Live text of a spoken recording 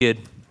did.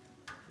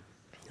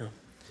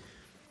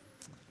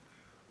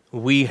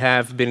 We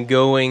have been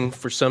going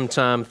for some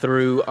time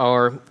through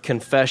our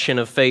Confession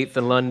of Faith,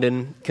 the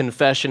London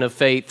Confession of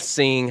Faith,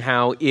 seeing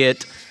how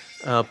it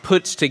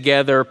puts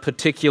together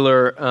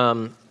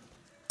particular,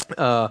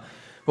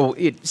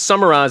 it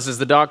summarizes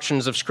the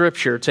doctrines of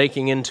Scripture,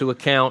 taking into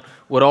account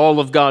what all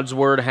of God's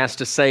Word has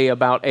to say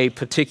about a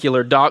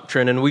particular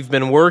doctrine. And we've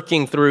been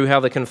working through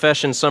how the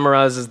Confession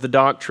summarizes the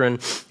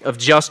doctrine of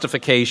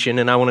justification,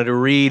 and I wanted to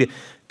read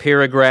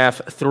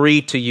paragraph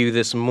 3 to you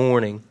this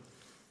morning.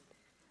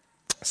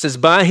 It says,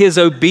 "By his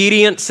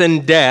obedience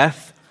and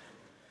death,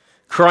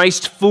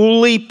 Christ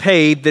fully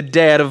paid the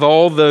debt of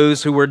all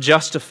those who were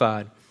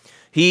justified.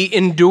 He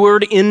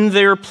endured in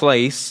their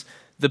place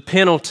the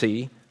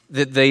penalty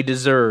that they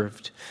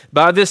deserved.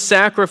 By this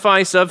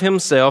sacrifice of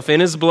himself in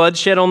his blood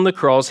shed on the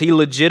cross, he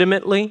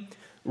legitimately,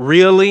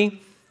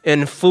 really,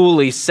 and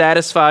fully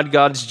satisfied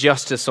God's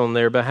justice on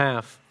their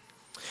behalf.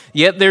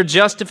 Yet their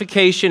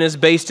justification is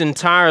based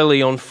entirely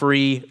on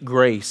free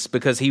grace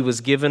because he was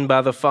given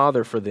by the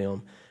Father for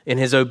them, and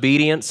his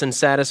obedience and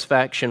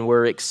satisfaction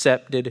were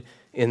accepted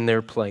in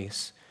their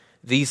place.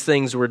 These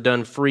things were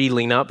done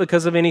freely, not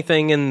because of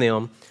anything in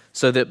them,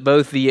 so that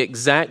both the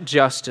exact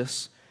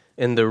justice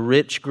and the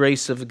rich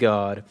grace of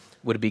God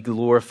would be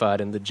glorified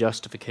in the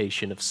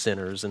justification of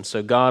sinners." And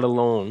so God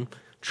alone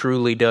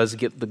truly does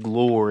get the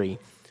glory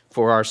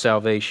for our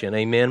salvation.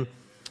 Amen.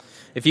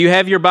 If you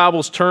have your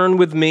Bibles, turn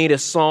with me to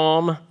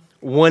Psalm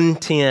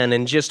 110.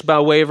 And just by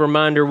way of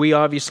reminder, we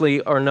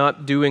obviously are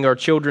not doing our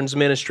children's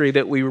ministry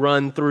that we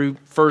run through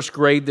first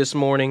grade this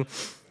morning.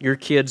 Your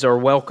kids are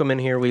welcome in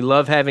here. We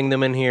love having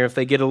them in here. If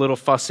they get a little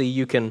fussy,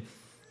 you can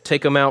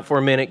take them out for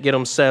a minute, get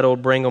them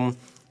settled, bring them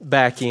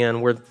back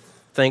in. We're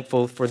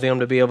thankful to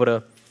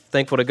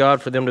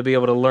God for them to be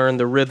able to learn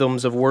the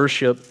rhythms of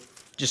worship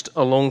just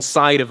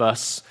alongside of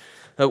us.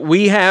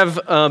 We have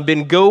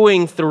been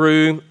going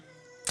through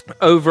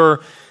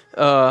over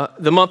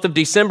the month of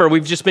December.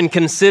 We've just been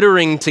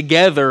considering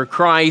together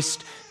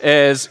Christ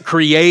as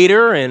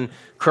creator and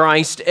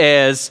Christ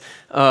as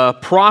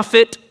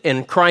prophet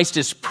and Christ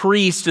as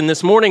priest. And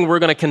this morning we're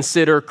going to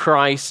consider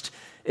Christ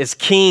as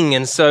king.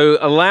 And so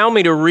allow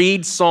me to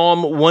read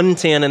Psalm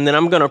 110, and then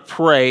I'm going to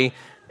pray,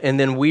 and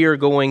then we are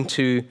going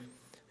to,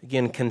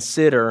 again,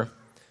 consider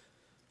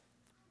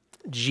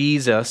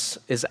Jesus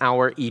as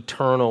our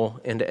eternal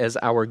and as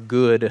our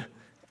good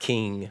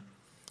king.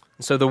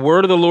 So the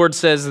word of the Lord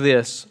says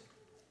this: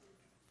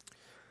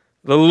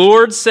 "The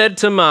Lord said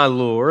to my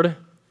Lord,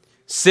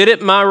 sit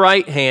at my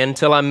right hand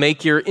till I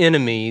make your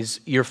enemies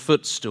your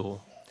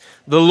footstool.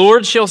 The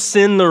Lord shall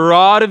send the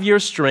rod of your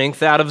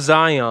strength out of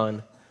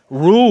Zion.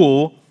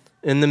 Rule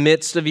in the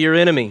midst of your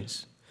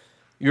enemies.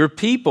 Your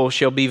people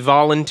shall be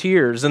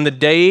volunteers in the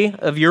day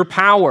of your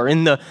power,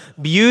 in the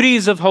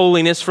beauties of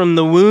holiness from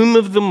the womb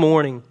of the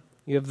morning.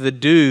 You have the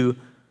dew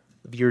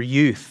of your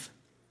youth."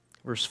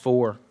 Verse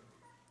 4.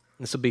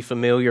 This will be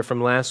familiar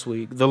from last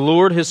week. "The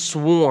Lord has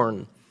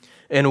sworn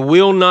and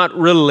will not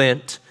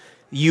relent.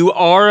 You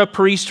are a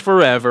priest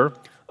forever,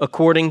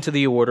 according to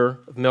the order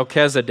of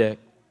Melchizedek.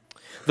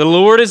 The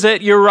Lord is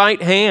at your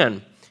right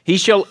hand. He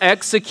shall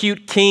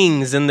execute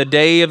kings in the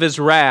day of his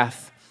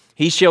wrath.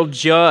 He shall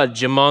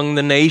judge among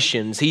the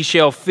nations. He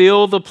shall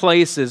fill the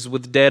places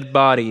with dead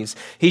bodies.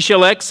 He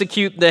shall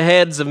execute the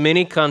heads of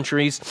many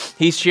countries.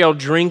 He shall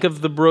drink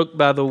of the brook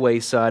by the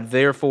wayside.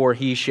 Therefore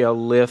he shall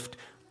lift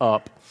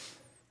up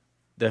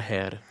the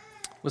head."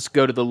 Let's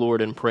go to the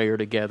Lord in prayer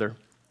together.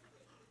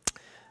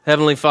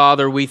 Heavenly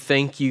Father, we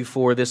thank you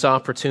for this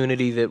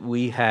opportunity that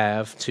we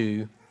have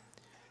to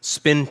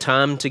spend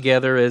time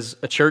together as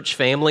a church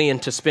family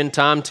and to spend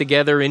time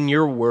together in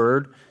your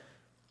word,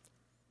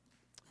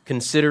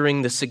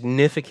 considering the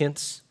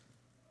significance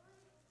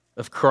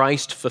of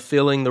Christ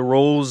fulfilling the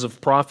roles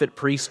of prophet,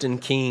 priest, and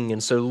king.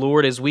 And so,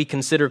 Lord, as we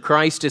consider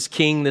Christ as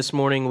king this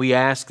morning, we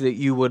ask that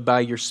you would,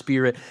 by your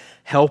Spirit,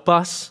 help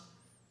us.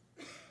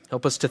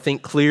 Help us to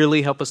think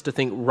clearly, help us to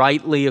think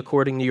rightly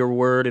according to your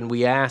word, and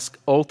we ask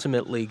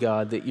ultimately,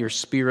 God, that your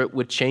Spirit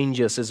would change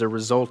us as a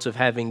result of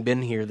having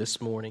been here this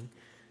morning.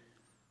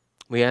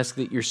 We ask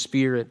that your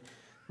Spirit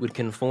would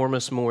conform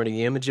us more to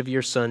the image of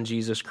your Son,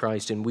 Jesus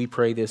Christ, and we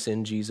pray this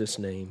in Jesus'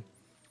 name.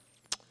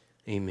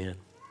 Amen.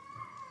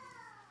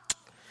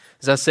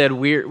 As I said,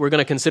 we're going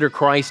to consider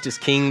Christ as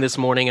King this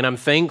morning, and I'm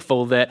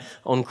thankful that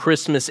on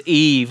Christmas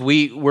Eve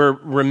we were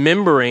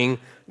remembering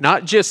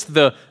not just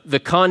the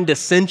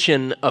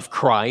condescension of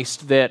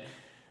Christ, that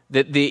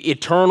the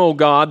eternal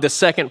God, the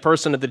second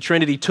person of the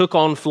Trinity, took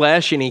on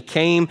flesh and he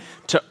came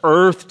to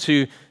earth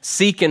to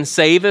seek and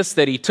save us,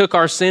 that he took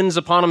our sins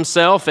upon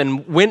himself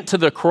and went to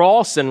the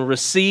cross and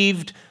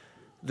received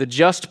the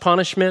just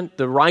punishment,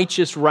 the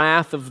righteous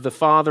wrath of the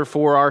Father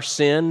for our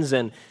sins,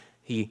 and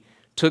he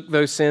took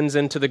those sins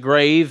into the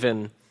grave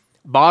and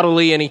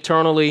bodily and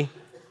eternally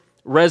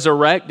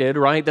resurrected,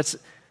 right? That's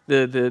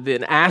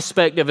an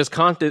aspect of his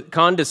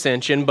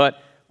condescension,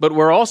 but but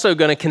we're also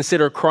going to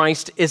consider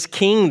Christ as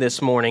King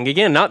this morning.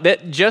 Again, not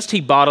that just he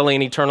bodily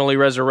and eternally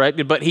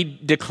resurrected, but he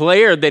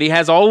declared that he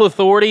has all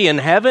authority in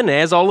heaven,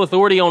 has all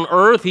authority on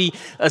earth. He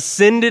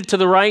ascended to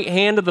the right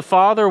hand of the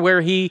Father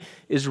where he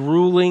is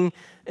ruling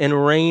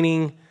and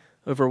reigning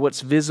over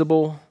what's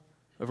visible,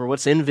 over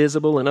what's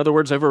invisible, in other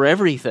words, over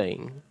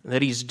everything.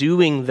 That he's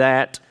doing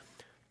that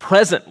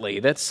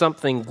presently. That's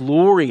something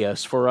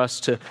glorious for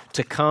us to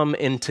come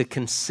and to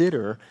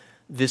consider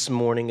this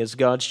morning as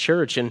God's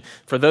church. And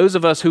for those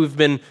of us who've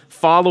been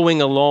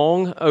following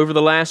along over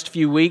the last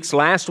few weeks,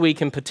 last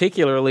week in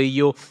particularly,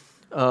 you'll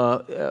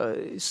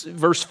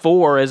verse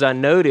 4, as I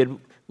noted,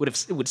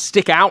 would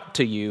stick out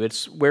to you.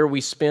 It's where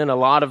we spent a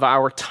lot of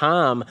our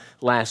time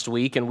last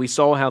week, and we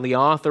saw how the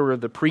author or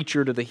the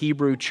preacher to the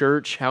Hebrew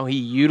church, how he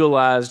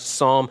utilized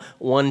Psalm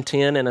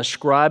 110 and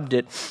ascribed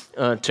it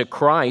to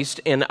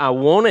Christ. And I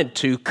wanted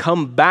to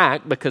come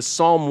back because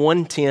Psalm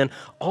 110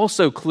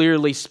 also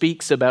clearly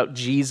speaks about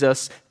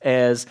Jesus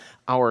as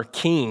our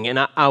King. And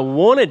I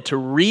wanted to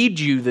read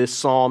you this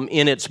psalm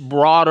in its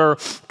broader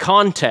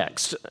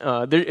context.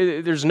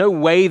 There's no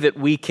way that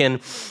we can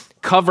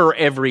cover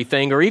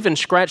everything or even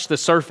scratch the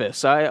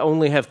surface. I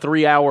only have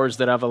 3 hours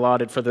that I've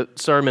allotted for the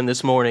sermon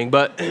this morning,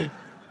 but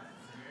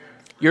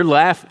you're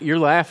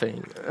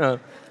laughing.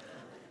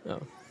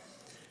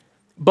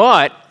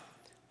 But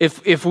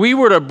if we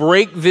were to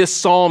break this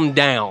psalm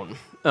down,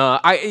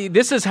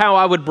 this is how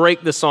I would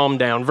break the psalm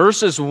down.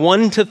 Verses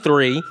 1 to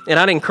 3, and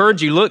I'd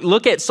encourage you,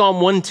 look at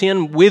Psalm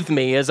 110 with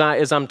me as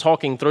I'm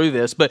talking through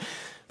this, but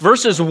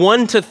verses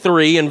 1 to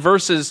 3 and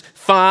verses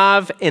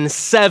 5 and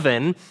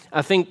 7,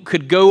 I think,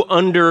 could go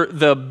under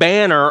the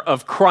banner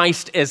of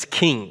Christ as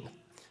King.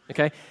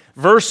 Okay?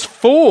 Verse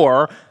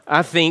 4,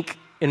 I think,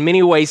 in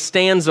many ways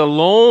stands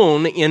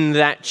alone in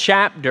that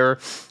chapter,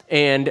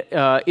 and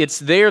it's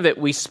there that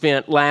we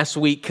spent last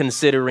week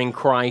considering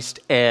Christ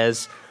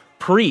as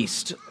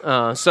priest.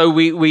 So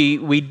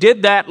we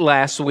did that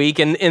last week,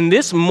 and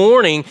this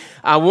morning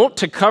I want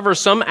to cover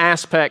some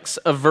aspects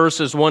of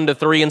verses 1 to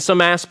 3 and some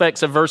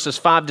aspects of verses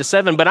 5 to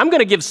 7, but I'm going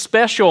to give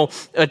special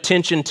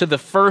attention to the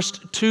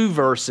first 2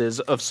 verses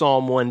of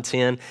Psalm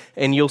 110,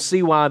 and you'll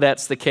see why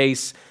that's the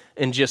case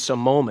in just a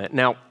moment.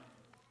 Now,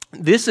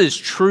 this is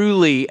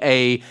truly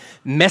a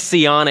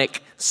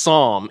messianic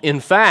psalm.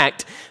 In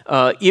fact,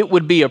 it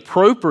would be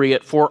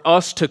appropriate for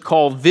us to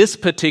call this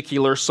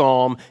particular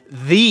psalm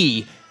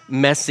the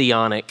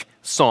messianic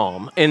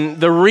psalm. And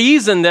the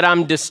reason that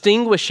I'm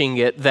distinguishing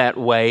it that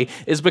way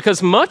is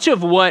because much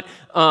of what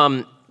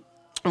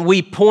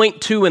we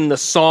point to in the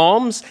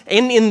Psalms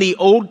and in the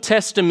Old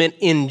Testament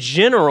in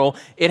general,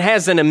 it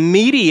has an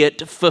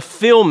immediate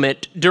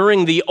fulfillment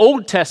during the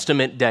Old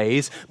Testament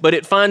days, but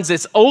it finds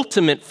its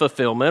ultimate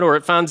fulfillment, or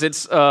it finds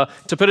its, to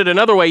put it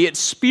another way, its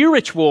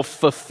spiritual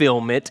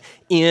fulfillment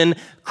in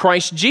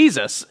Christ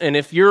Jesus. And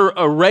if you're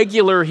a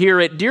regular here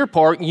at Deer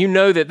Park, you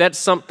know that that's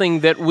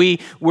something that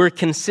we're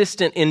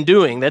consistent in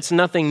doing. That's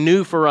nothing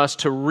new for us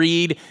to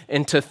read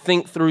and to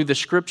think through the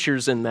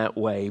scriptures in that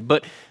way.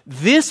 But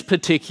this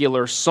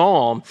particular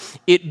psalm,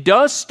 it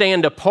does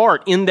stand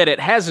apart in that it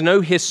has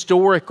no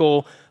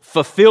historical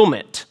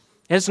fulfillment.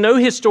 It has no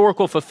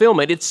historical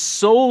fulfillment. It's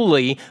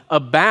solely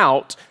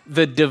about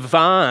the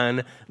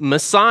divine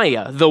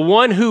Messiah, the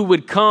one who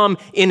would come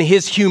in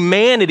his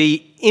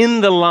humanity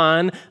in the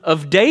line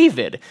of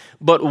David,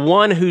 but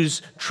one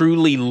who's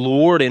truly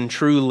Lord and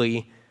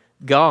truly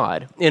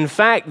God. In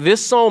fact,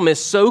 this psalm is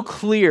so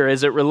clear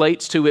as it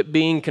relates to it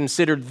being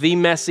considered the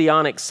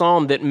messianic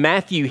psalm that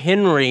Matthew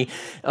Henry,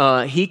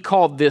 he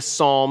called this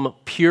psalm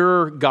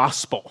pure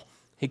gospel.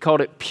 He called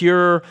it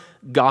pure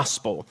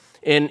gospel.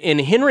 And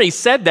Henry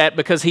said that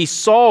because he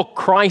saw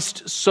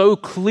Christ so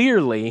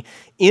clearly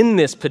in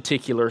this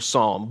particular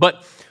psalm.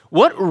 But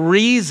what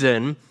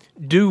reason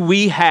do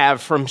we have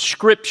from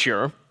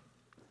Scripture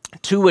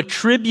to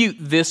attribute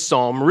this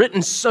psalm,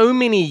 written so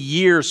many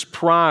years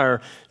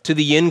prior to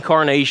the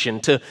incarnation,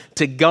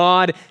 to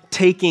God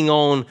taking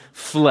on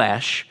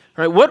flesh?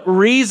 Right? What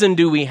reason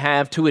do we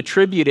have to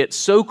attribute it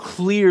so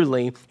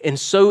clearly and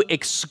so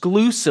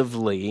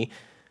exclusively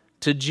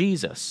to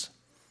Jesus?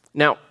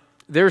 Now,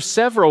 there are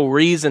several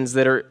reasons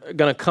that are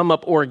going to come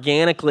up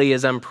organically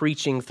as I'm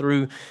preaching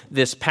through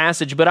this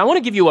passage, but I want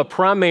to give you a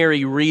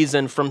primary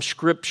reason from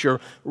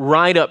Scripture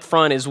right up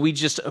front as we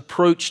just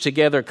approach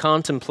together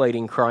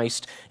contemplating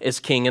Christ as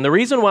King. And the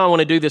reason why I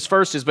want to do this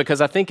first is because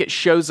I think it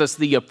shows us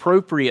the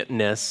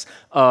appropriateness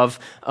of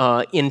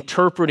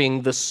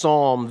interpreting the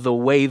psalm the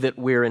way that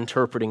we're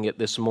interpreting it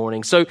this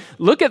morning. So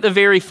look at the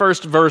very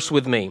first verse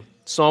with me,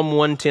 Psalm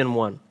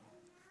 110:1.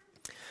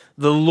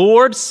 The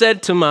Lord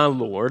said to my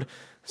Lord,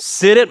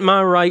 sit at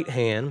my right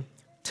hand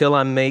till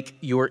I make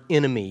your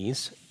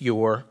enemies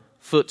your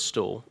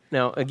footstool.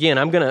 Now, again,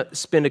 I'm going to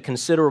spend a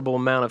considerable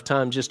amount of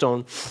time just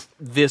on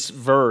this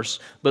verse,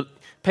 but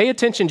pay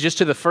attention just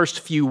to the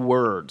first few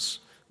words.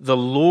 The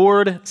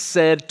Lord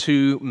said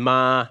to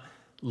my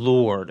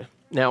Lord.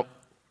 Now,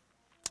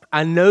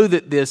 I know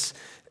that this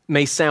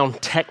may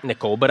sound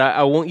technical, but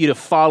I want you to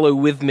follow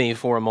with me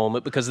for a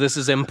moment because this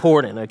is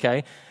important,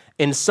 okay?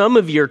 in some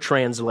of your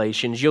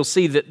translations, you'll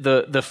see that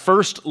the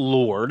first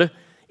Lord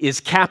is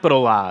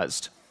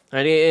capitalized.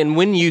 And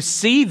when you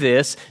see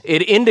this,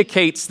 it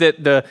indicates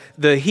that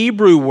the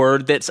Hebrew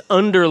word that's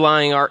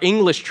underlying our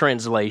English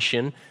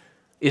translation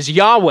is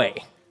Yahweh.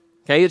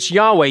 Okay, it's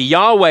Yahweh.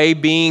 Yahweh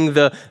being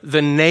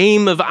the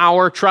name of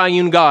our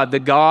triune God, the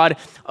God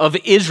of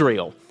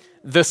Israel.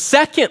 The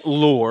second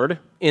Lord,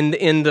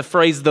 in the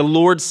phrase, the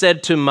Lord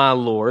said to my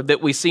Lord,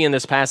 that we see in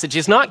this passage,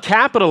 is not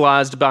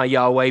capitalized by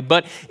Yahweh,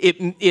 but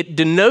it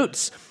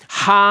denotes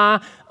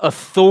high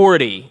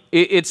authority.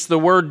 It's the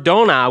word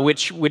Donai,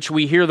 which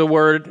we hear the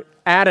word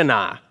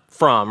Adonai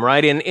from,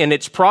 right? And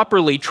it's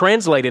properly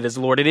translated as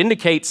Lord. It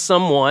indicates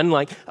someone,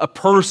 like a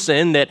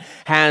person that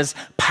has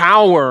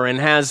power and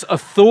has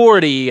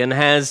authority and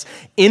has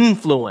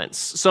influence,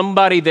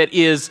 somebody that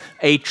is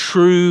a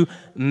true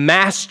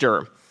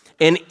master.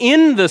 And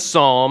in the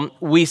psalm,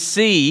 we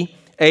see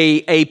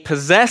a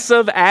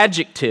possessive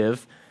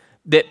adjective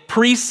that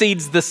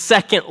precedes the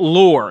second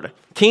Lord.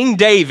 King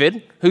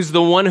David, who's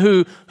the one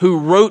who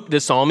wrote the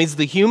psalm, he's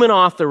the human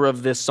author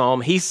of this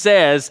psalm, he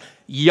says,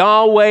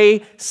 Yahweh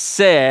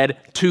said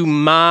to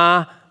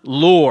my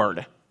Lord.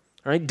 All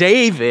right?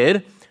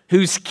 David,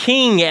 who's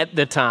king at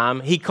the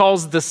time, he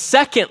calls the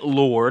second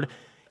Lord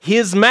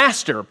his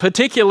master,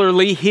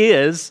 particularly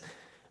his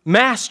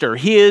master,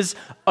 his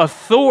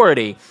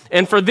authority.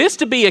 And for this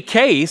to be a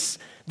case,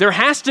 there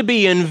has to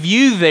be in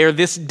view there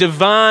this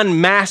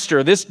divine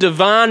master, this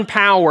divine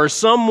power,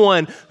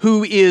 someone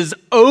who is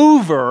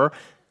over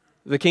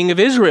the king of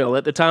Israel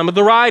at the time of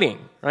the writing,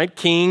 right?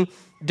 King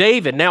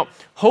David. Now,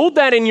 hold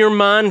that in your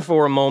mind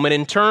for a moment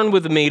and turn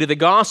with me to the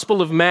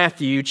Gospel of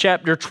Matthew,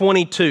 chapter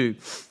 22.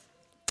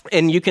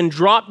 And you can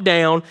drop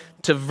down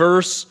to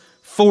verse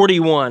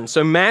 41.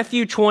 So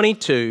Matthew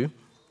 22,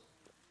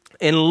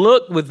 and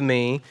look with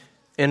me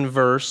in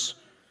verse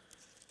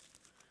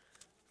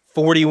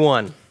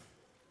 41.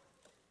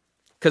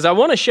 Because I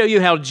want to show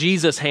you how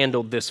Jesus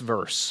handled this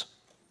verse.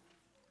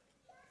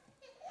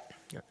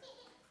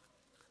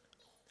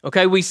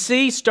 Okay, we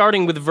see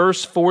starting with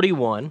verse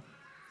 41,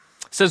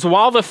 it says,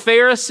 while the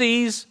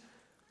Pharisees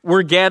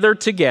were gathered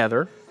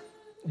together,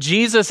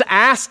 Jesus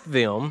asked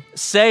them,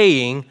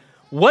 saying,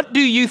 what do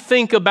you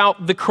think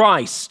about the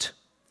Christ?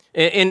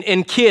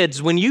 And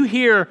kids, when you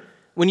hear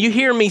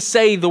me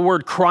say the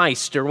word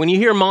Christ, or when you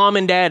hear mom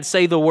and dad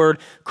say the word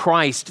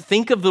Christ,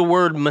 think of the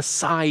word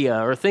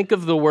Messiah, or think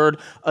of the word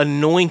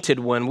anointed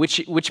one,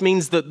 which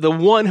means the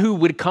one who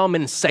would come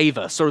and save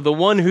us, or the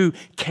one who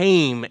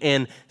came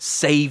and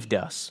saved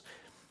us.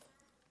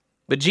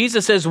 But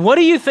Jesus says, what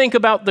do you think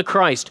about the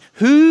Christ?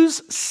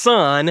 Whose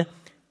son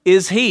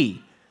is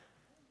he?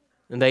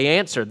 And they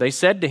answered, they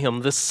said to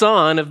him, the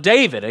son of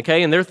David,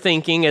 okay? And they're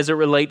thinking as it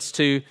relates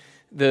to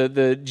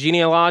the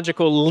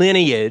genealogical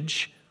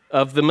lineage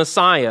of the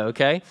Messiah,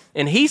 okay?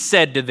 And he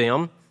said to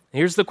them,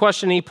 here's the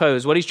question he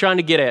posed, what he's trying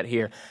to get at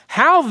here.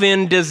 How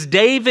then does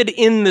David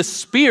in the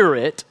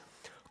Spirit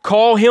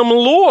call him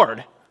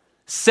Lord,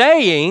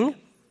 saying,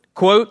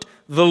 quote,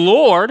 the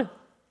Lord,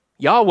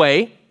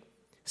 Yahweh,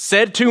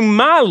 said to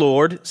my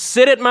Lord,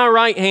 sit at my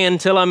right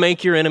hand till I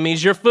make your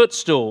enemies your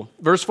footstool.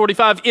 Verse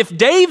 45, if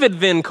David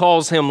then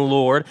calls him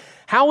Lord,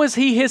 how is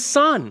he his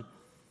son?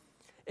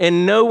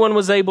 And no one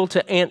was able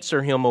to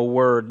answer him a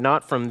word.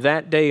 Not from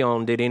that day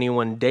on did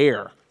anyone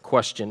dare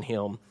question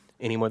him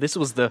anymore. This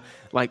was the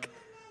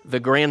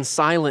grand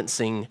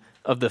silencing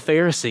of the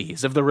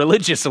Pharisees, of the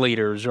religious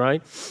leaders,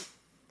 right?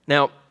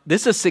 Now,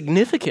 this is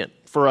significant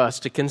for us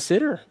to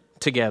consider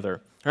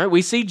together. All right,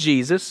 we see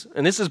Jesus,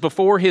 and this is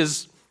before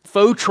his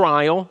faux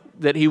trial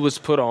that he was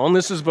put on.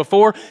 This is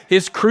before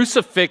his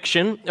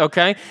crucifixion,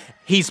 okay?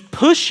 He's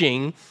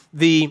pushing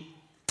the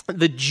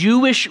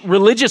Jewish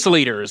religious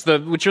leaders,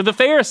 which are the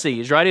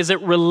Pharisees, right, as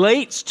it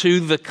relates to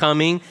the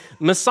coming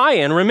Messiah.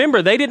 And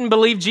remember, they didn't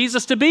believe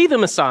Jesus to be the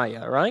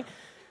Messiah, right?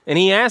 And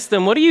he asked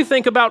them, what do you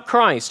think about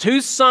Christ?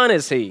 Whose son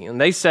is he? And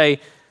they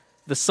say,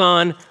 the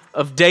son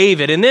of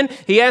David. And then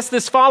he asked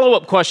this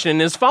follow-up question.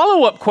 And his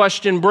follow-up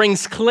question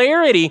brings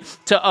clarity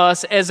to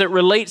us as it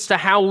relates to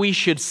how we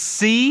should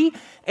see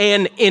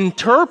and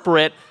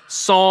interpret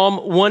Psalm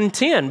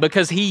 110,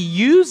 because he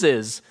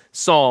uses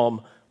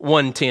Psalm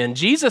 110.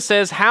 Jesus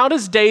says, how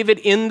does David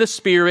in the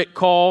Spirit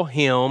call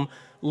him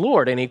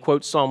Lord? And he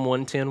quotes Psalm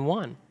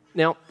 110:1.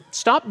 Now,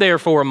 stop there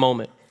for a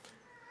moment.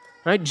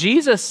 Right?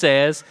 Jesus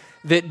says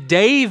that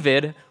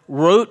David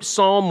wrote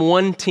Psalm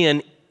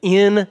 110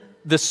 in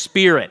the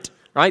Spirit.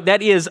 Right?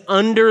 That is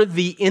under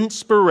the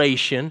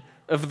inspiration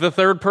of the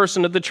third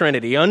person of the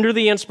Trinity, under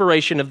the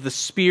inspiration of the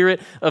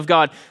Spirit of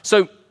God.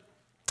 So,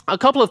 a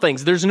couple of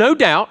things. There's no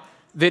doubt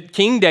that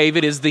King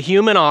David is the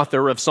human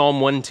author of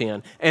Psalm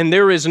 110. And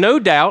there is no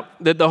doubt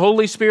that the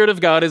Holy Spirit of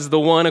God is the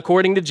one,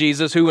 according to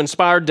Jesus, who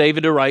inspired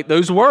David to write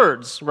those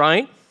words,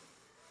 right?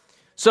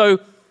 So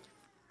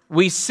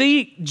we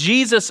see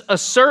Jesus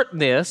assert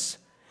this,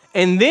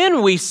 and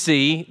then we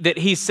see that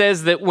he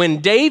says that when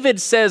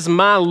David says,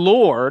 my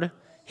Lord,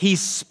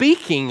 he's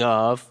speaking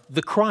of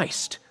the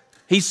Christ.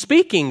 He's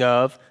speaking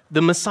of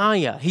the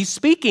Messiah. He's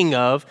speaking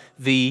of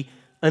the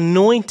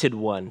anointed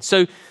one.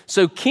 So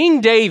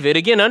King David,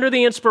 again, under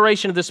the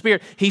inspiration of the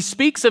Spirit, he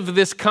speaks of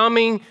this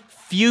coming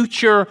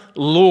future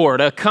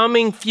Lord, a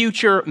coming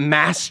future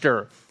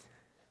master,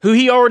 who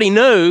he already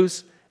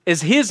knows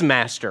as his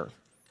master,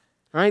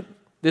 right?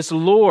 This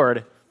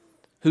Lord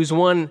who's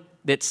one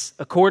that's,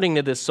 according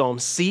to this psalm,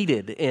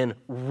 seated and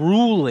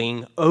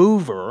ruling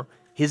over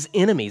his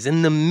enemies,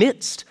 in the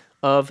midst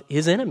of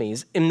his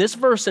enemies. In this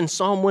verse in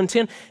Psalm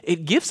 110,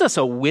 it gives us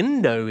a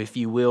window, if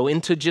you will,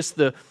 into just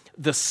the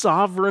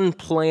sovereign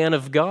plan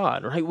of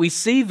God, right? We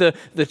see the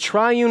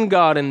triune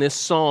God in this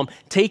psalm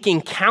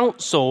taking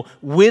counsel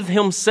with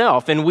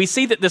himself. And we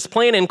see that this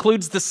plan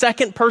includes the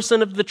second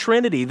person of the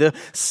Trinity, the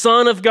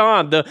Son of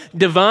God, the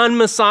divine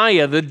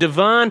Messiah, the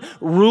divine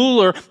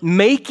ruler,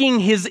 making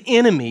his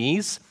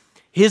enemies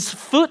his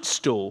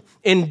footstool.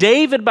 And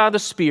David, by the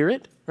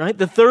Spirit, right,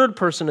 the third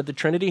person of the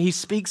Trinity, he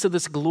speaks of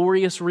this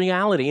glorious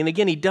reality. And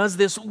again, he does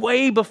this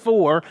way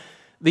before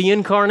the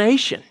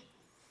incarnation.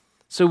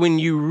 So when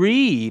you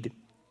read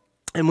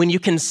and when you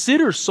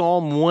consider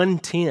Psalm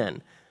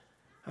 110,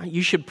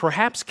 you should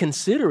perhaps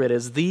consider it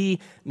as the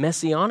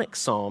messianic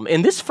psalm.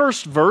 And this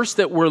first verse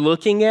that we're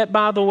looking at,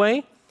 by the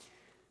way,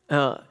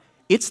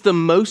 it's the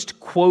most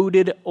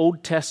quoted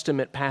Old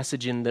Testament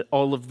passage in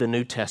all of the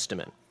New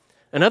Testament.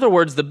 In other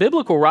words, the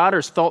biblical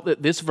writers thought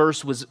that this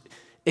verse was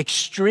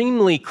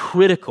extremely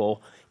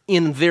critical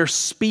in their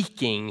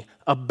speaking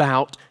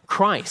about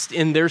Christ,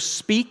 in their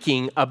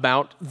speaking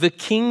about the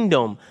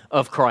kingdom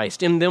of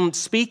Christ, in them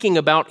speaking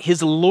about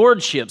his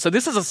lordship. So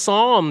this is a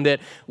psalm that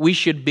we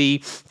should be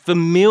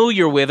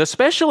familiar with,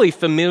 especially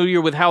familiar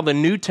with how the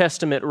New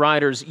Testament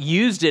writers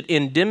used it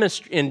and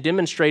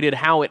demonstrated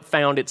how it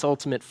found its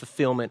ultimate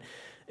fulfillment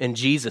in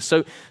Jesus.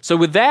 So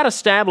with that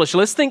established,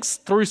 let's think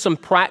through some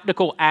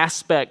practical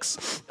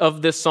aspects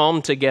of this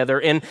psalm together.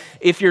 And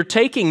if you're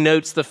taking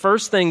notes, the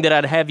first thing that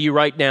I'd have you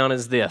write down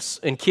is this.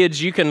 And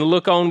kids, you can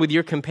look on with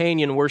your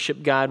companion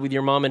worship guide with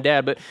your mom and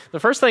dad, but the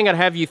first thing I'd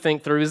have you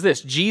think through is this.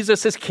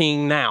 Jesus is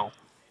king now.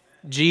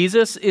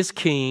 Jesus is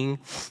king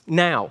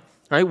now.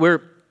 Right?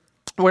 We're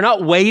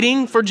not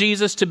waiting for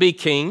Jesus to be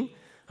king.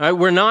 Right?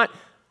 We're not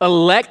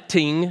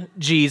electing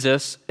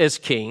Jesus as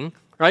king.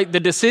 Right?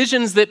 The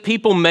decisions that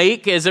people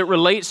make as it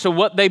relates to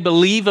what they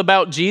believe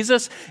about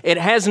Jesus, it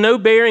has no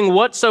bearing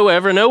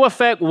whatsoever, no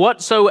effect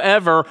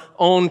whatsoever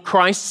on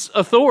Christ's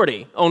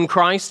authority, on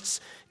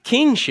Christ's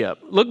kingship.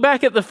 Look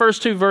back at the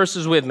first two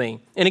verses with me.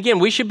 And again,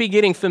 we should be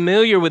getting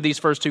familiar with these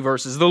first two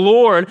verses. The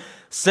Lord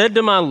said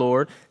to my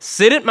Lord,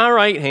 sit at my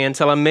right hand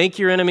till I make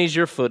your enemies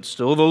your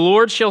footstool. The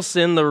Lord shall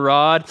send the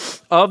rod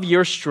of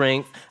your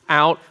strength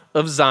out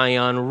of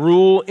Zion,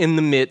 rule in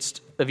the midst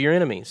of your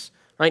enemies.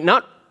 Right?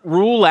 Not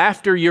rule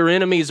after your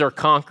enemies are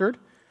conquered,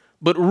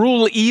 but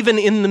rule even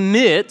in the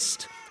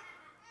midst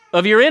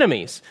of your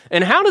enemies.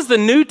 And how does the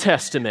New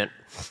Testament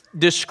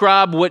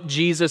describe what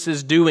Jesus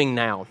is doing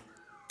now?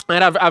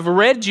 And I've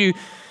read you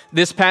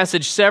this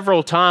passage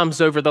several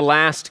times over the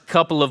last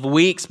couple of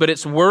weeks, but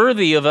it's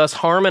worthy of us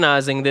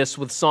harmonizing this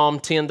with Psalm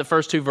 10, the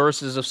first two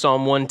verses of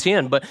Psalm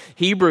 110. But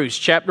Hebrews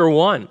chapter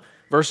 1,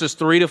 verses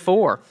 3 to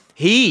 4.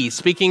 He,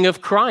 speaking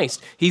of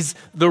Christ, he's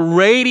the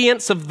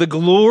radiance of the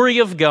glory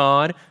of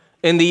God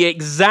and the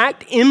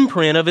exact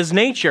imprint of his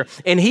nature.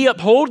 And he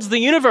upholds the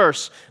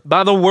universe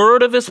by the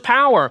word of his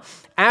power.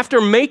 After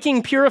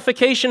making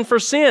purification for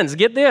sins,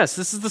 get this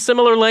is the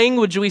similar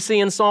language we see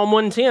in Psalm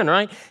 110,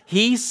 right?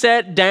 He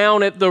sat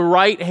down at the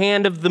right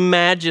hand of the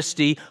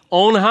majesty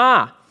on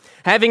high,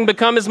 having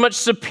become as much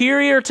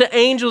superior to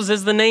angels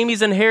as the name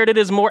he's inherited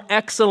is more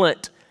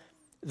excellent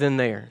than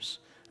theirs.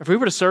 If we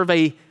were to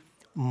survey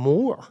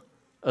more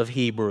of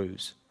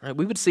Hebrews, right,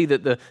 we would see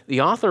that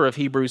the author of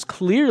Hebrews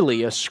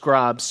clearly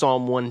ascribes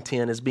Psalm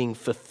 110 as being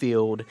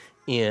fulfilled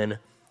in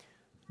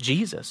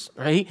Jesus.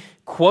 Right? He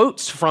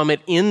quotes from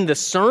it in the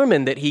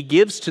sermon that he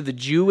gives to the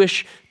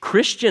Jewish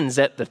Christians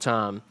at the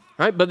time.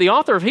 Right? But the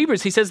author of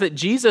Hebrews, he says that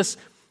Jesus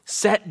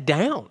sat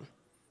down,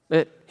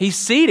 that he's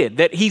seated,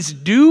 that he's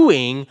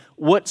doing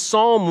what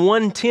Psalm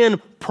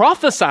 110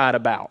 prophesied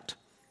about.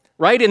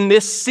 Right? And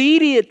this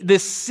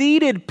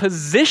seated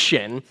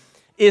position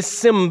is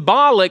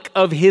symbolic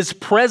of his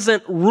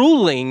present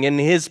ruling and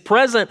his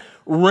present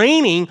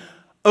reigning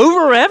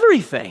over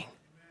everything.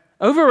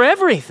 Over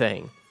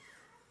everything.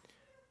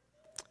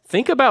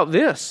 Think about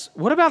this.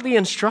 What about the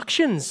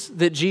instructions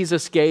that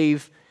Jesus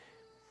gave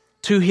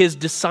to his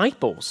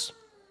disciples?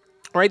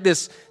 Right?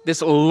 This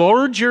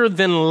larger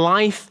than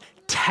life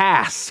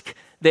task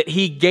that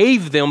he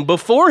gave them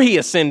before he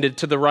ascended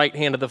to the right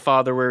hand of the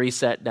Father where he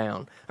sat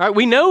down. All right,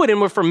 we know it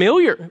and we're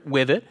familiar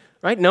with it.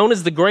 Right, known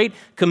as the Great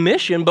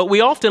Commission, but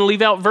we often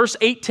leave out verse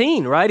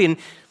 18, right? And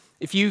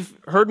if you've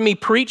heard me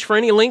preach for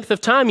any length of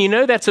time, you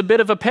know that's a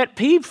bit of a pet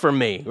peeve for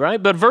me,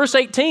 right? But verse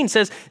 18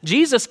 says,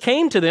 Jesus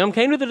came to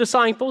the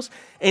disciples,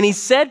 and he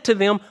said to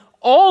them,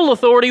 all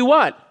authority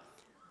what?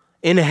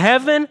 In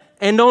heaven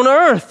and on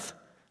earth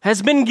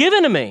has been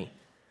given to me.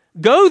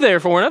 Go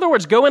therefore, in other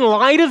words, go in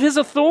light of his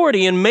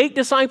authority and make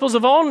disciples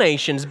of all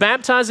nations,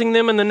 baptizing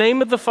them in the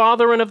name of the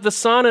Father and of the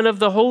Son and of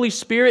the Holy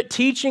Spirit,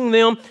 teaching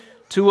them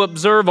to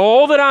observe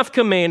all that I've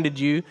commanded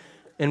you,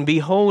 and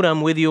behold,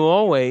 I'm with you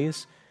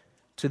always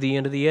to the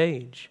end of the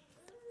age.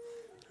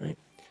 Right?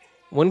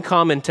 One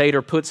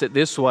commentator puts it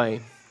this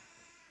way: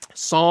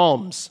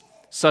 Psalms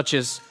such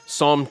as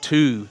Psalm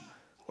 2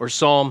 or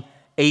Psalm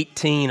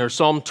 18 or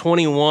Psalm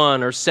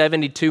 21 or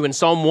 72 and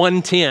Psalm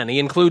 110, he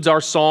includes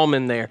our psalm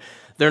in there.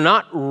 They're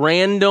not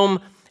random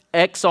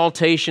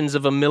exaltations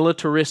of a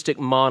militaristic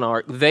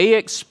monarch. They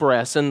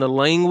express in the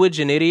language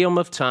and idiom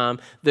of time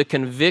the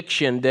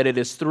conviction that it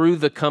is through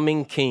the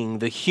coming king,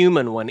 the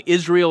human one,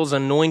 Israel's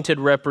anointed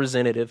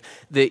representative,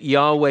 that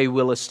Yahweh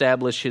will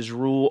establish his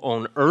rule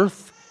on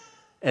earth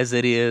as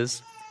it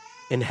is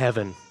in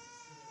heaven.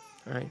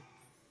 All right.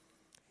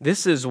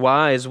 This is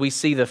why, as we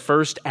see the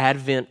first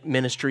Advent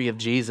ministry of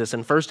Jesus,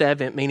 and first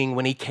Advent meaning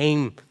when he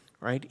came,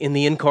 right, in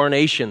the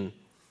incarnation.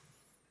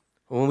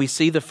 When we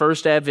see the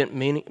first Advent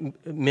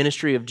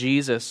ministry of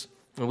Jesus,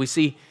 and we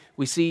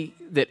see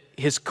that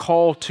his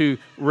call to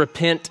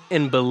repent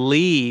and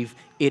believe,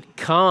 it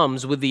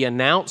comes with the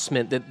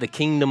announcement that the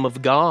kingdom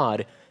of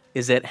God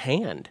is at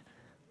hand.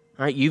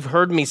 All right, you've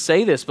heard me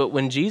say this, but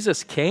when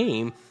Jesus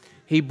came,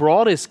 he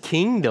brought his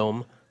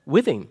kingdom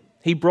with him.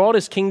 He brought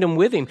his kingdom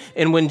with him.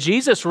 And when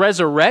Jesus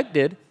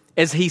resurrected,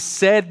 as he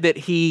said that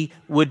he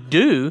would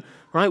do,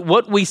 right,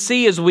 what we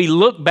see as we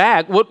look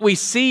back, what we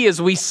see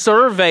as we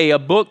survey a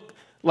book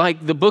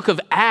like the book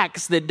of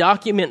Acts that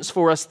documents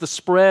for us the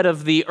spread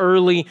of the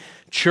early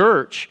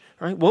church,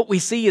 right? What we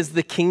see is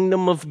the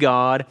kingdom of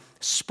God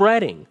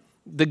spreading,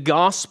 the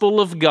gospel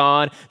of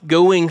God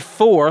going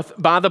forth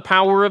by the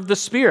power of the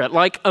Spirit,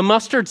 like a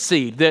mustard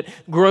seed that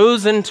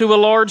grows into a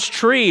large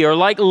tree, or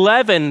like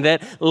leaven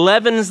that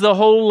leavens the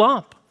whole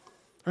lump.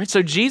 Right?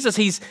 So Jesus,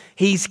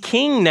 he's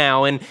king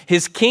now, and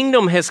his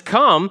kingdom has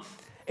come,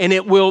 and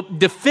it will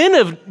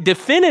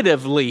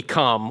definitively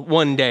come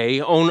one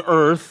day on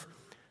earth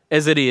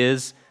as it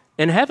is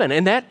in heaven.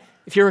 And that,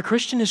 if you're a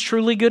Christian, is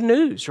truly good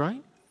news,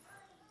 right?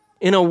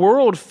 In a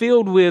world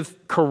filled with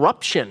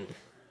corruption,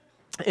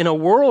 in a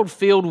world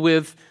filled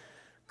with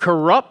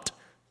corrupt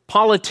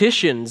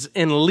politicians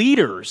and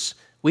leaders,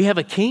 we have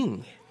a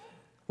king.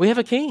 We have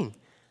a king.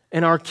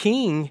 And our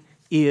king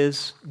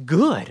is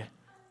good.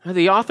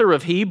 The author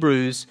of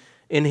Hebrews,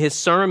 in his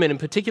sermon, and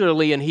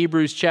particularly in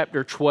Hebrews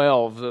chapter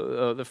 12,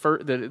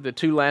 the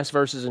two last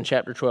verses in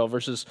chapter 12,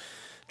 verses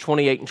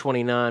 28 and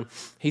 29,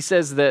 he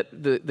says that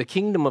the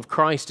kingdom of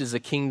Christ is a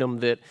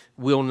kingdom that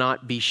will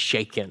not be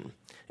shaken.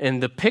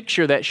 And the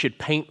picture that should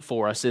paint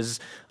for us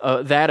is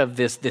that of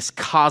this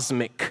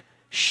cosmic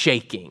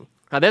shaking.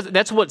 Now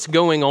that's what's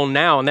going on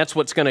now, and that's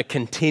what's going to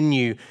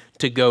continue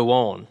to go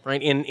on.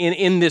 Right?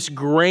 In this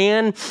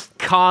grand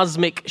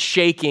cosmic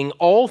shaking,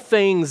 all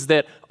things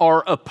that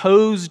are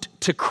opposed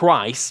to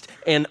Christ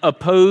and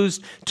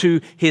opposed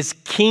to his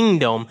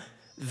kingdom,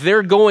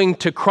 they're going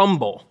to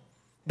crumble.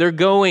 They're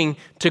going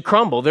to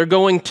crumble. They're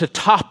going to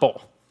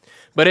topple.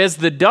 But as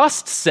the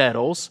dust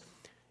settles,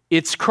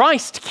 it's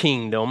Christ's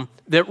kingdom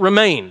that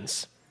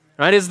remains.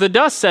 Right? As the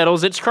dust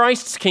settles, it's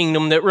Christ's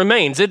kingdom that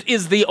remains. It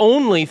is the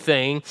only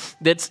thing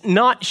that's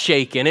not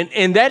shaken.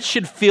 And that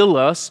should fill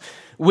us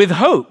with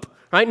hope.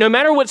 Right? No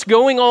matter what's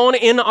going on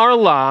in our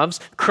lives,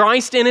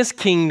 Christ and his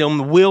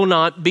kingdom will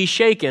not be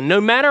shaken.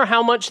 No matter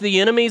how much the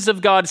enemies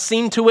of God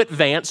seem to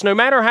advance, no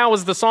matter how,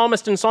 as the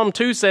psalmist in Psalm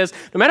 2 says,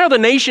 no matter how the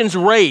nations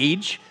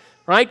rage,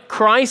 right?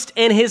 Christ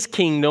and his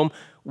kingdom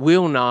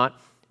will not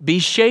be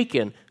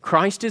shaken.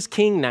 Christ is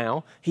king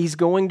now. He's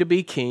going to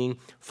be king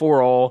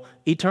for all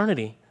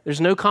eternity. There's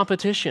no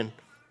competition.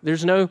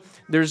 There's no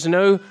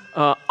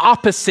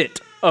opposite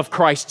of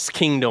Christ's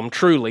kingdom,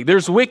 truly.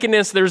 There's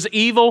wickedness, there's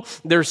evil,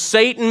 there's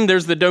Satan,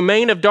 there's the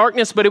domain of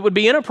darkness, but it would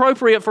be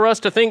inappropriate for us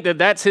to think that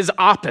that's his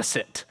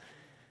opposite.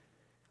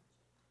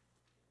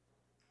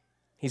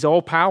 He's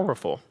all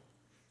powerful.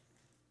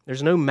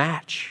 There's no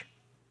match.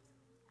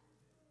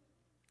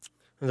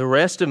 The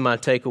rest of my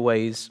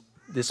takeaways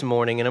this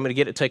morning, and I'm going to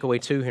get to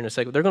takeaway 2 here in a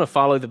second, they're going to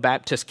follow the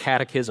Baptist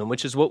Catechism,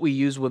 which is what we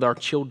use with our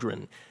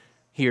children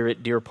here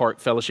at Deer Park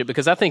Fellowship,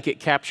 because I think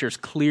it captures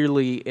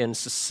clearly and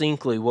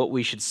succinctly what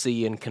we should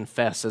see and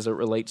confess as it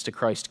relates to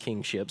Christ's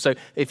kingship. So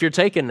if you're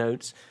taking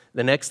notes,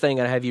 the next thing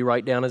I have you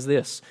write down is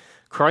this: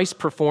 Christ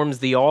performs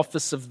the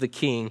office of the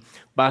king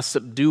by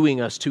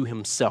subduing us to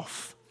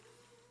himself.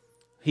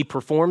 He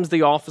performs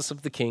the office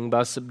of the king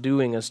by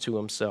subduing us to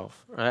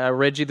himself. I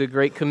read you the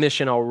Great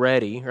Commission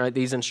already, right?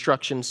 These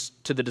instructions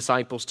to the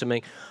disciples to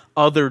make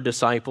other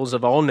disciples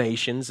of all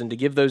nations and to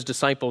give those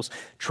disciples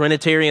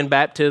Trinitarian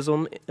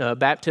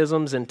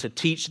baptisms and to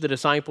teach the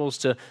disciples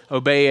to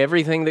obey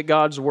everything that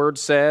God's word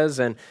says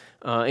and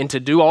to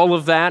do all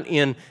of that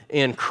in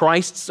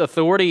Christ's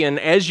authority. And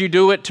as you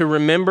do it, to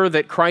remember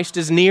that Christ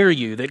is near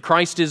you, that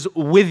Christ is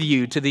with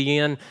you to the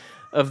end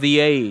of the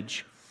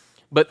age.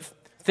 But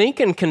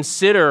think and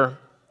consider,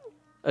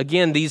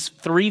 again, these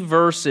 3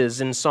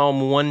 verses in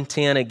Psalm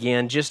 110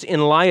 again, just in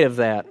light of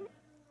that,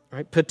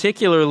 right?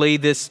 Particularly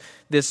this,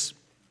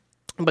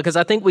 because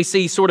I think we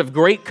see sort of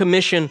Great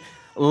Commission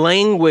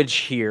language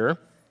here,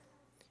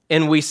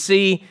 and we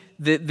see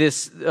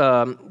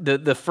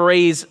the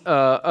phrase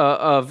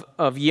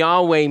of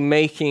Yahweh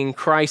making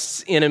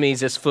Christ's enemies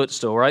his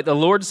footstool, right? The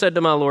Lord said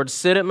to my Lord,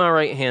 sit at my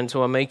right hand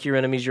till I make your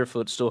enemies your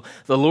footstool.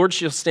 The Lord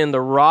shall send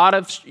the rod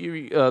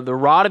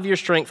of your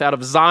strength out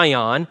of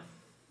Zion,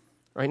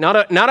 right?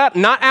 Not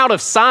out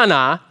of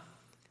Sinai,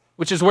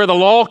 which is where the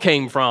law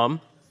came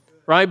from,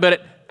 right?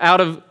 But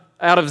out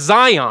of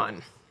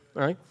Zion,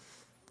 right?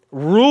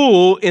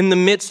 Rule in the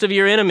midst of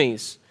your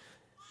enemies.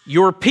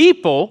 Your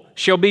people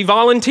shall be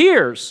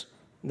volunteers.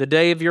 The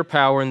day of your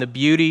power and the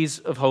beauties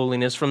of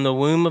holiness. From the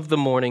womb of the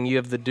morning you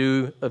have the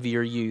dew of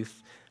your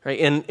youth. Right?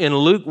 In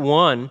Luke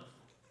 1,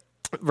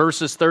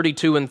 verses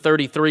 32 and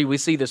 33, we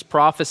see this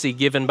prophecy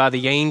given by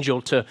the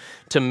angel to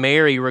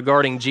Mary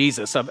regarding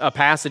Jesus, a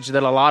passage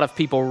that a lot of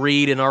people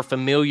read and are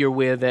familiar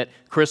with at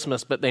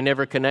Christmas, but they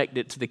never connect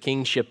it to the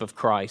kingship of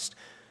Christ.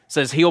 It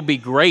says, he'll be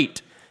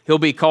great. He'll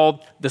be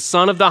called the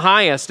Son of the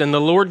Highest, and the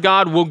Lord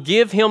God will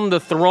give him the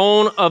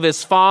throne of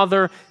his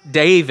father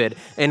David,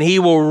 and he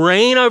will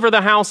reign over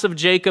the house of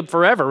Jacob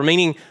forever,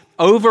 meaning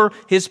over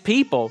his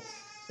people.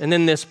 And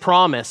then this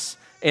promise,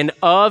 and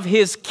of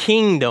his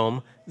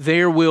kingdom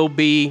there will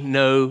be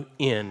no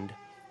end.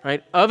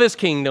 Right? Of his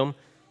kingdom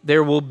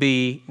there will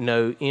be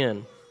no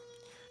end.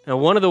 Now,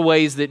 one of the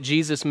ways that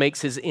Jesus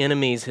makes his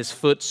enemies his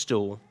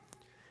footstool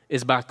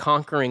is by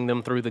conquering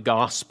them through the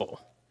gospel.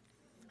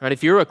 Right,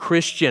 if you're a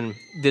Christian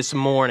this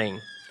morning,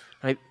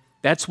 right,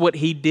 that's what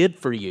he did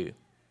for you.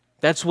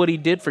 That's what he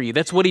did for you.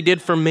 That's what he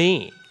did for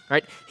me.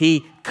 Right?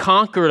 He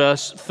conquered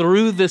us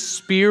through the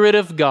Spirit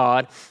of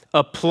God,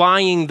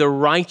 applying the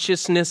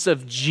righteousness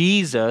of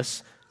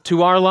Jesus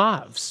to our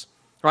lives.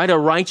 Right? A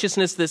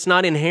righteousness that's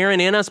not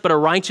inherent in us, but a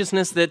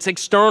righteousness that's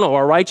external,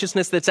 a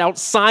righteousness that's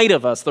outside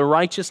of us, the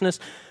righteousness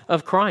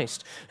of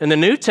Christ. And the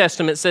New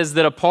Testament says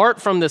that apart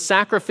from the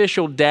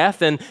sacrificial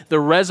death and the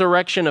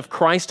resurrection of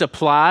Christ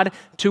applied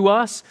to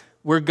us,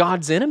 we're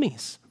God's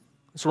enemies.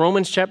 It's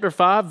Romans chapter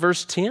 5,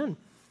 verse 10.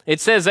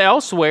 It says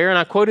elsewhere, and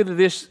I quoted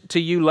this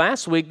to you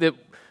last week, that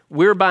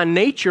we're by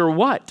nature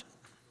what?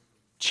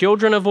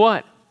 Children of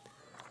what?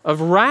 Of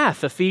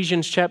wrath,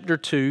 Ephesians chapter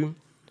 2,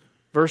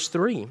 verse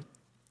 3.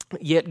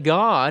 Yet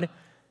God,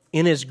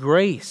 in his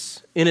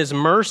grace, in his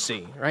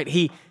mercy, right?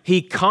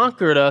 He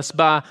conquered us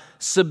by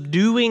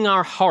subduing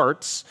our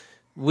hearts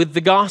with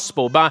the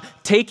gospel, by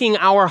taking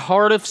our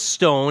heart of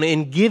stone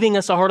and giving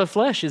us a heart of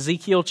flesh,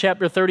 Ezekiel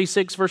chapter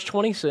 36, verse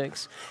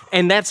 26.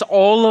 And that's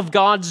all of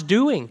God's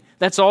doing.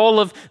 That's all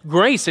of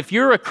grace. If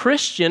you're a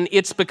Christian,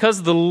 it's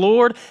because the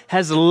Lord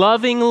has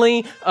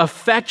lovingly,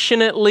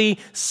 affectionately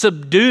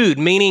subdued,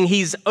 meaning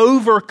he's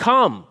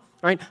overcome,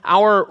 right,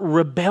 our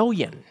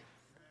rebellion.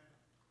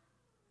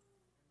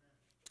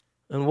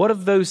 And what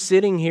of those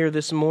sitting here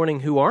this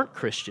morning who aren't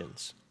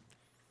Christians,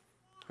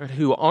 right,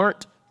 who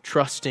aren't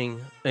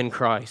trusting in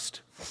Christ?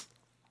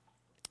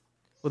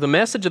 Well, the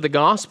message of the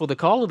gospel, the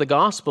call of the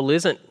gospel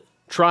isn't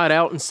try it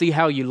out and see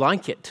how you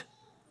like it.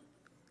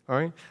 All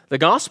right? The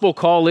gospel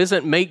call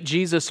isn't make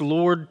Jesus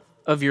Lord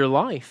of your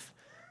life.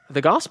 The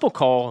gospel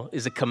call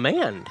is a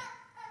command.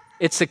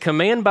 It's a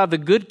command by the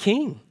good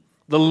King,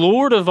 the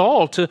Lord of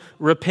all, to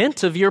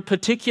repent of your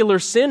particular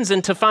sins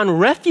and to find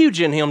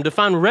refuge in him, to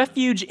find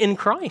refuge in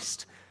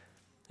Christ.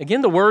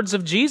 Again, the words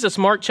of Jesus,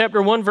 Mark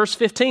chapter 1, verse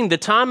 15, the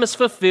time is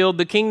fulfilled,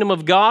 the kingdom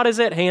of God is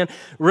at hand,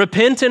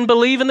 repent and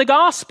believe in the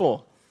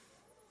gospel.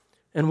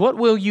 And what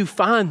will you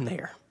find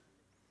there?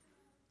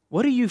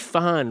 What do you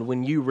find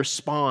when you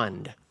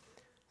respond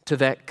to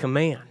that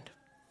command?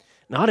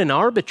 Not an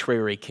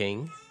arbitrary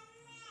king,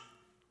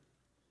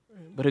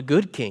 but a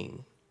good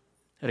king,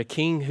 and a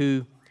king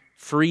who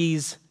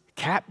frees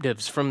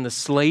captives from the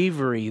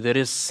slavery that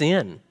is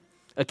sin.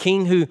 A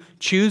king who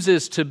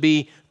chooses to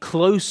be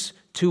close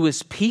to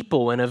his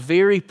people and a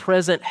very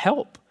present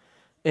help.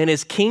 And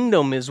his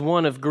kingdom is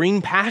one of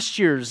green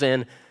pastures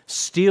and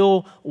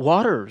still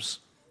waters.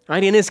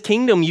 Right? In his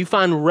kingdom, you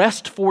find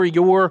rest for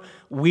your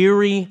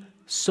weary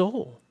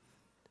soul.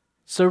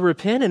 So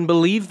repent and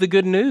believe the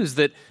good news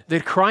that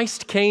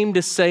Christ came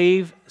to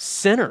save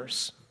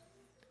sinners.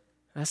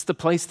 That's the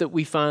place that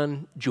we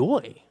find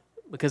joy,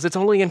 because it's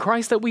only in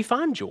Christ that we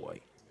find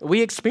joy.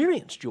 We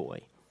experience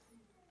joy.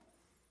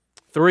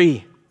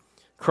 3,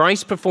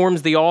 Christ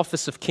performs the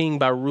office of king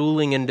by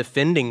ruling and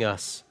defending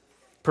us.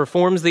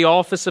 Performs the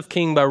office of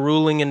king by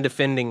ruling and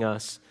defending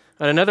us.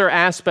 And another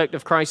aspect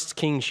of Christ's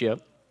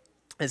kingship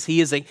is he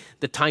is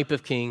the type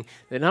of king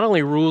that not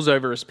only rules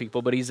over his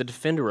people, but he's a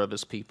defender of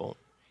his people.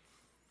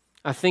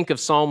 I think of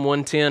Psalm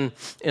 110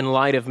 in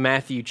light of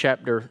Matthew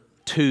chapter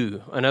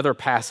 2, another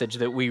passage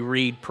that we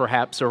read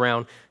perhaps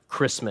around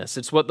Christmas.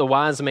 It's what the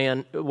wise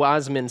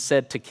men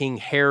said to King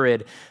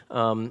Herod.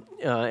 And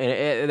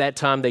at that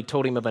time, they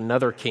told him of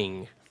another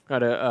king,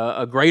 right?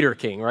 A greater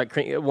king,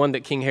 right? One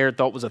that King Herod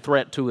thought was a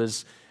threat to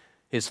his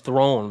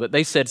throne. But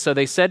they said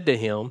to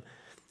him,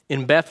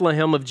 in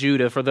Bethlehem of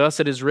Judah, for thus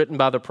it is written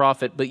by the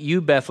prophet, but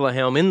you,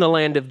 Bethlehem, in the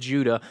land of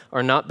Judah,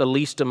 are not the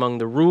least among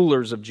the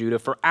rulers of Judah,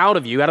 for out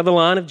of you, out of the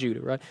line of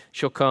Judah, right,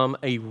 shall come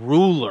a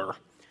ruler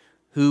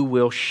who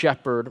will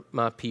shepherd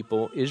my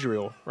people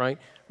Israel, right?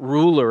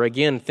 ruler,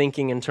 again,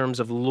 thinking in terms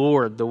of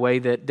Lord, the way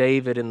that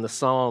David in the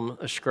Psalm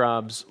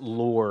ascribes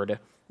Lord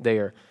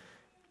there.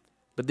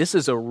 But this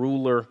is a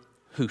ruler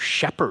who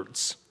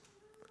shepherds.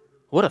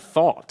 What a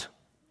thought.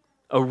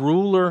 A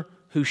ruler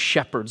who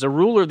shepherds. A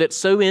ruler that's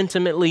so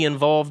intimately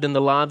involved in the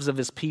lives of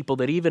his people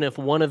that even if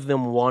one of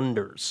them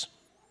wanders,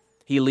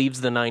 he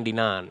leaves the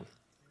 99,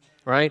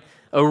 right?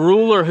 A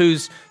ruler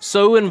who's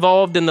so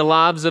involved in the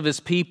lives of his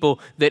people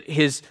that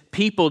his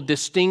people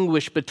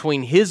distinguish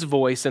between his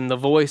voice and the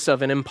voice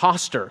of an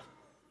imposter,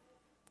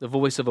 the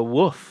voice of a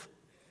wolf.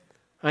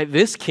 Right?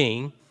 This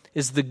king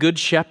is the good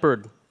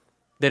shepherd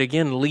that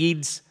again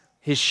leads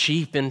his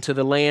sheep into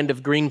the land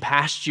of green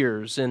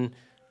pastures and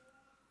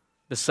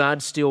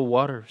beside still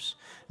waters.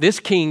 This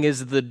king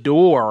is the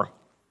door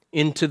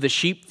into the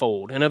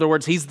sheepfold. In other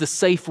words, he's the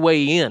safe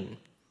way in.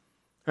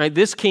 Right?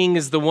 This king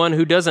is the one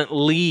who doesn't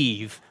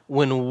leave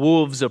when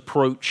wolves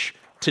approach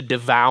to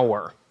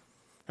devour.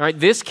 Right?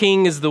 This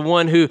king is the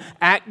one who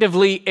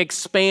actively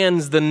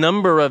expands the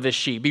number of his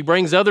sheep. He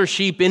brings other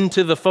sheep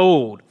into the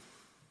fold.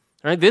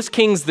 Right? This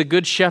king's the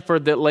good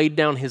shepherd that laid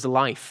down his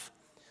life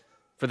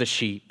for the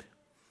sheep.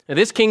 Now,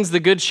 this king's the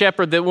good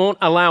shepherd that won't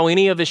allow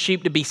any of his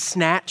sheep to be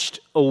snatched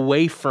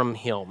away from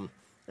him.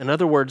 In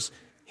other words,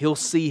 he'll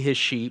see his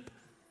sheep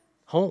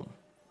home.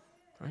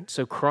 Right?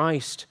 So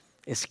Christ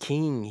is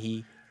king.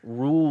 He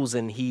rules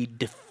and he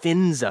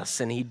defends us,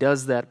 and he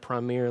does that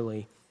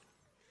primarily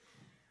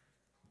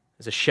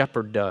as a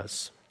shepherd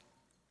does.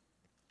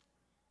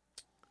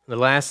 The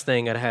last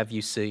thing I'd have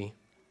you see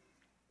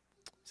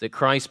is that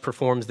Christ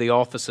performs the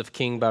office of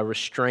king by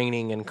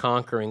restraining and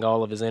conquering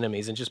all of his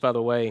enemies. And just by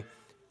the way,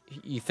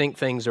 you think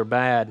things are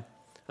bad.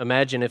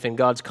 Imagine if in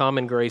God's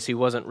common grace he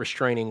wasn't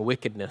restraining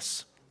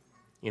wickedness.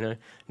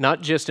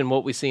 Not just in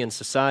what we see in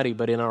society,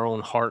 but in our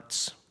own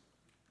hearts.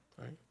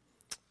 Right?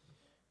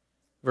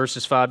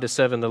 Verses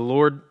 5-7,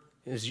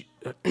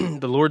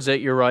 the Lord's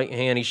at your right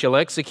hand. He shall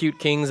execute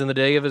kings in the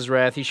day of his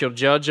wrath. He shall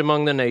judge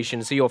among the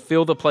nations. He will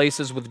fill the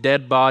places with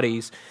dead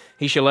bodies.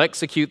 He shall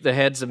execute the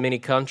heads of many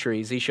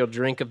countries. He shall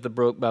drink of the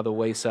brook by the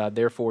wayside.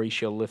 Therefore he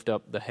shall lift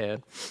up the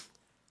head.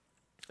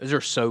 Those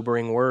are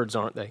sobering words,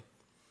 aren't they?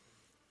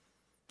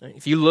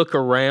 If you look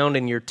around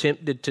and you're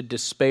tempted to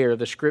despair,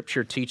 the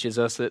Scripture teaches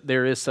us that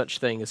there is such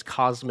thing as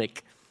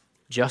cosmic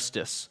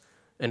justice,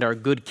 and our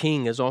good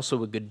king is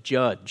also a good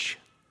judge.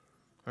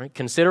 All right?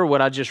 Consider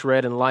what I just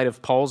read in light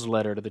of Paul's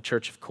letter to the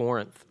church of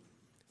Corinth.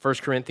 1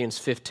 Corinthians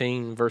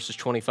 15, verses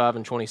 25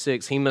 and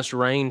 26. He must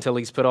reign till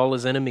he's put all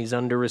his enemies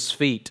under his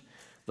feet.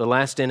 The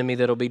last enemy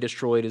that will be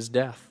destroyed is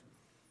death.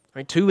 All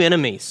right? Two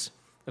enemies,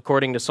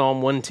 according to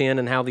Psalm 110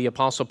 and how the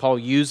Apostle Paul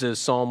uses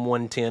Psalm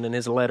 110 in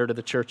his letter to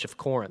the church of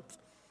Corinth.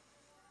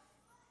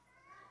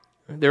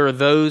 There are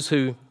those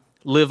who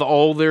live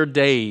all their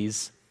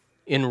days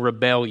in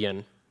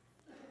rebellion,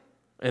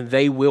 and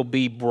they will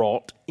be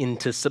brought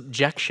into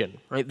subjection.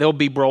 Right? They'll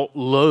be brought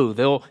low.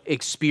 They'll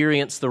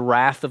experience the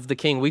wrath of the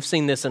king. We've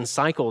seen this in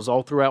cycles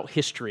all throughout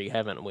history,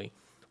 haven't we?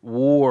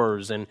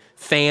 Wars and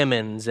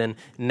famines and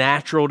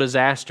natural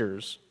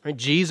disasters. Right?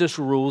 Jesus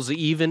rules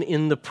even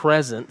in the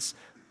presence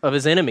of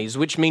his enemies,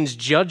 which means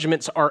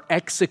judgments are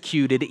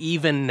executed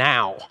even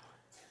now.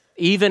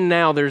 Even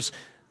now, there's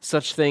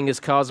such thing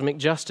as cosmic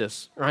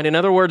justice, right? In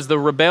other words, the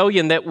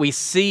rebellion that we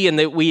see and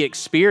that we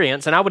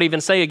experience, and I would even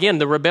say again,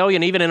 the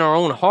rebellion even in our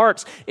own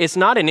hearts, it's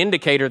not an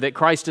indicator that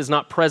Christ does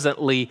not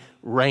presently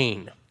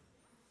reign.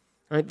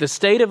 Right? The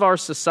state of our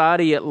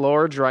society at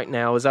large right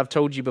now, as I've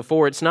told you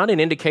before, it's not an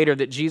indicator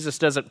that Jesus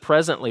doesn't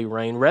presently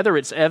reign. Rather,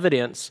 it's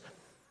evidence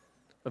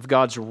of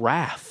God's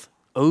wrath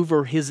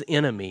over his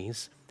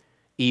enemies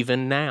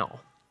even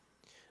now.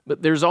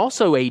 But there's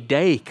also a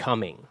day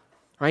coming,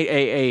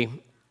 right?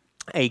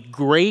 A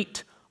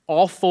great,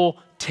 awful,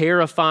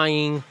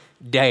 terrifying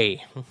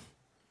day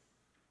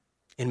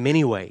in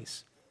many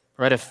ways,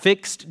 right? A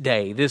fixed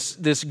day,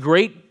 this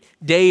great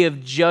day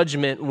of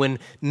judgment when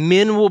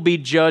men will be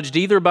judged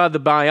either by the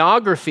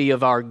biography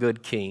of our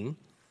good King,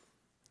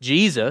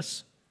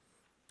 Jesus,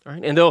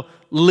 right? And they'll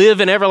live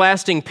in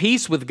everlasting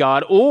peace with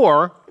God,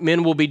 or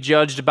men will be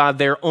judged by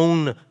their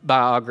own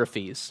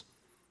biographies.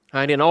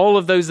 Right? And all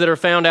of those that are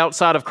found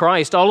outside of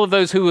Christ, all of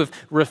those who have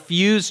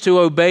refused to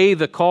obey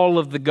the call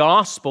of the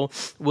gospel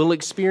will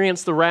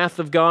experience the wrath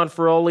of God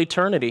for all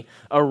eternity,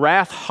 a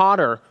wrath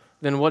hotter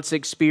than what's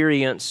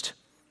experienced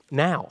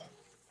now,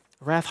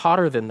 a wrath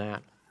hotter than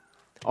that.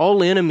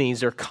 All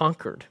enemies are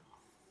conquered,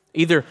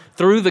 either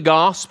through the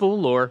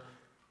gospel or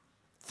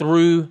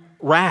through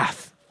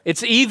wrath.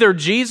 It's either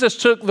Jesus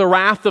took the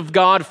wrath of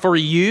God for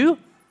you,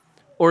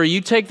 or you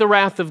take the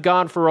wrath of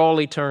God for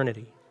all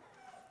eternity.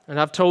 And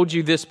I've told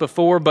you this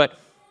before, but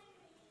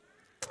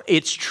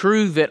it's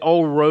true that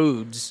all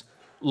roads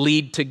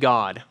lead to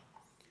God,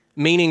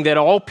 meaning that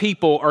all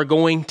people are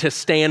going to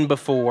stand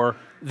before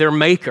their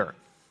Maker.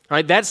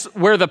 Right? That's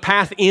where the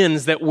path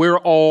ends that we're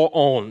all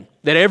on,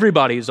 that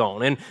everybody's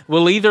on. And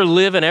we'll either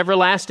live in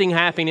everlasting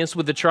happiness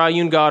with the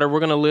triune God, or we're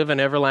going to live in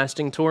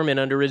everlasting torment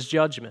under his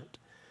judgment.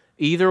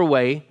 Either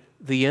way,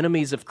 the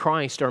enemies of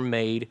Christ are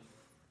made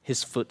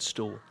his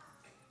footstool.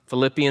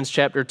 Philippians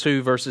chapter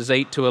 2, verses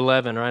 8 to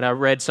 11, right? I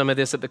read some of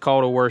this at the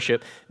call to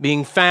worship.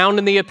 Being found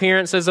in the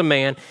appearance as a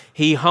man,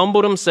 he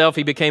humbled himself.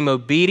 He became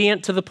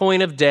obedient to the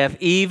point of death,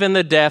 even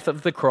the death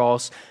of the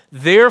cross.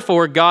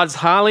 Therefore, God's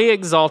highly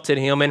exalted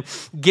him and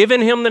given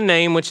him the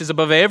name which is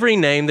above every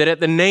name, that at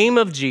the name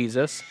of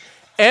Jesus,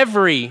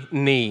 every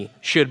knee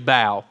should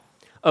bow,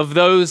 of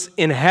those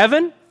in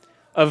heaven,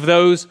 of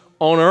those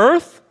on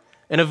earth,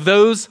 and of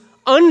those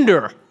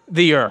under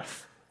the earth.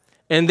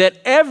 And that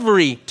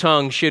every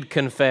tongue should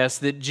confess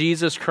that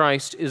Jesus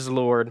Christ is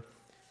Lord,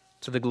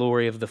 to the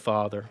glory of the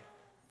Father.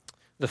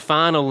 The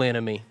final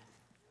enemy,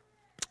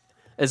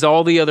 as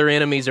all the other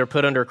enemies are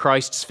put under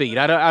Christ's feet.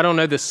 I don't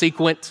know the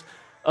sequence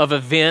of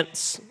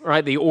events,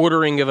 right? The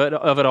ordering of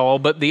it all,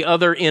 but the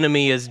other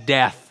enemy is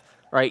death,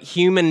 right?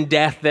 Human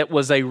death that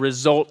was a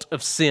result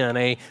of sin,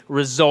 a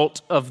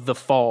result of the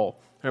fall.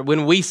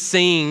 When we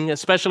sing,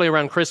 especially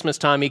around Christmas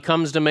time, he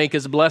comes to make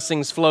his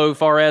blessings flow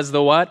far as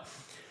the what?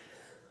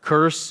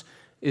 Curse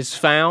is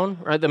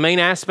found, right? The main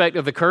aspect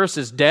of the curse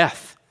is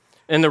death.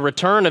 And the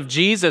return of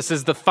Jesus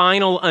is the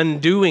final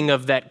undoing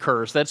of that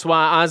curse. That's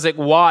why Isaac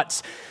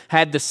Watts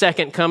had the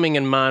second coming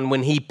in mind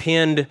when he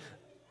penned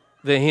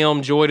the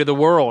hymn, Joy to the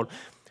World.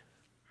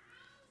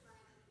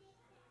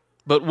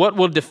 But what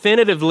will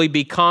definitively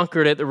be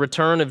conquered at the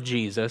return of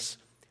Jesus,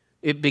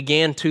 it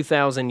began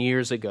 2,000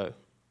 years ago,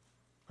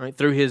 right?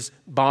 Through his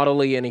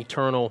bodily and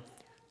eternal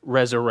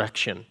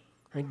resurrection.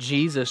 Right?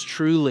 Jesus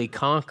truly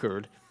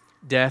conquered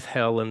death,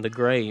 hell, and the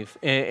grave.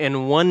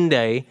 And one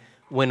day,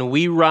 when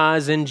we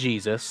rise in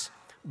Jesus,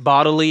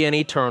 bodily and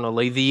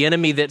eternally, the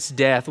enemy that's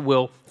death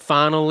will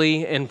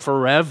finally and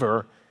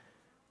forever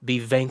be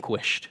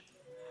vanquished.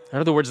 In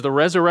other words, the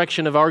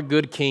resurrection of our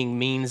good King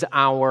means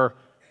our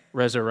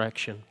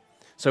resurrection.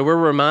 So we're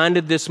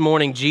reminded this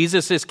morning,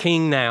 Jesus is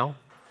King now.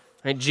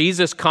 Right?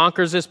 Jesus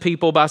conquers his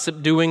people by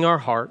subduing our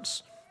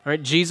hearts.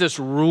 Right? Jesus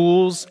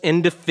rules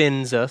and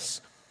defends us.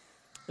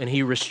 And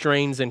he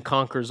restrains and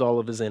conquers all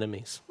of his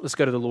enemies. Let's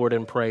go to the Lord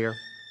in prayer.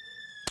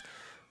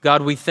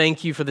 God, we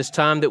thank you for this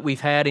time that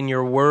we've had in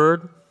your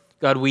word.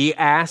 God, we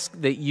ask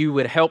that you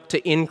would help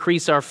to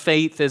increase our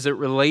faith as it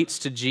relates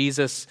to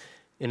Jesus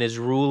and his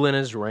rule and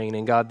his reign.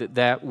 And God,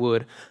 that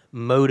would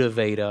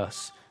motivate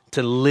us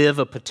to live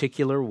a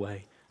particular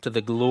way to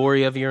the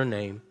glory of your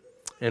name.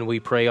 And we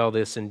pray all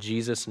this in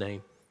Jesus'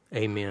 name.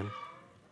 Amen.